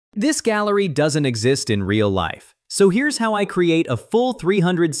This gallery doesn't exist in real life, so here's how I create a full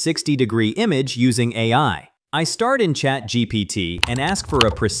 360-degree image using AI. I start in ChatGPT and ask for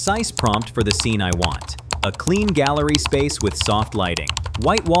a precise prompt for the scene I want. A clean gallery space with soft lighting,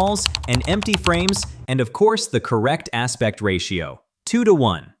 white walls, and empty frames, and of course the correct aspect ratio,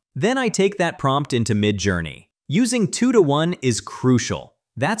 2:1. Then I take that prompt into Midjourney. Using 2:1 is crucial.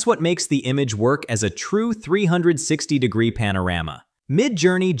 That's what makes the image work as a true 360-degree panorama.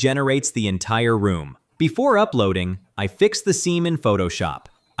 Midjourney generates the entire room. Before uploading, I fix the seam in Photoshop.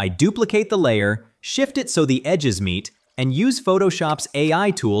 I duplicate the layer, shift it so the edges meet, and use Photoshop's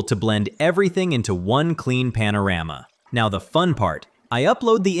AI tool to blend everything into one clean panorama. Now the fun part, I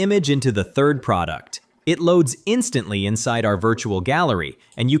upload the image into the third product. It loads instantly inside our virtual gallery,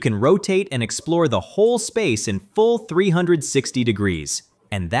 and you can rotate and explore the whole space in full 360 degrees.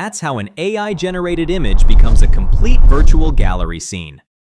 And that's how an AI-generated image becomes a complete virtual gallery scene.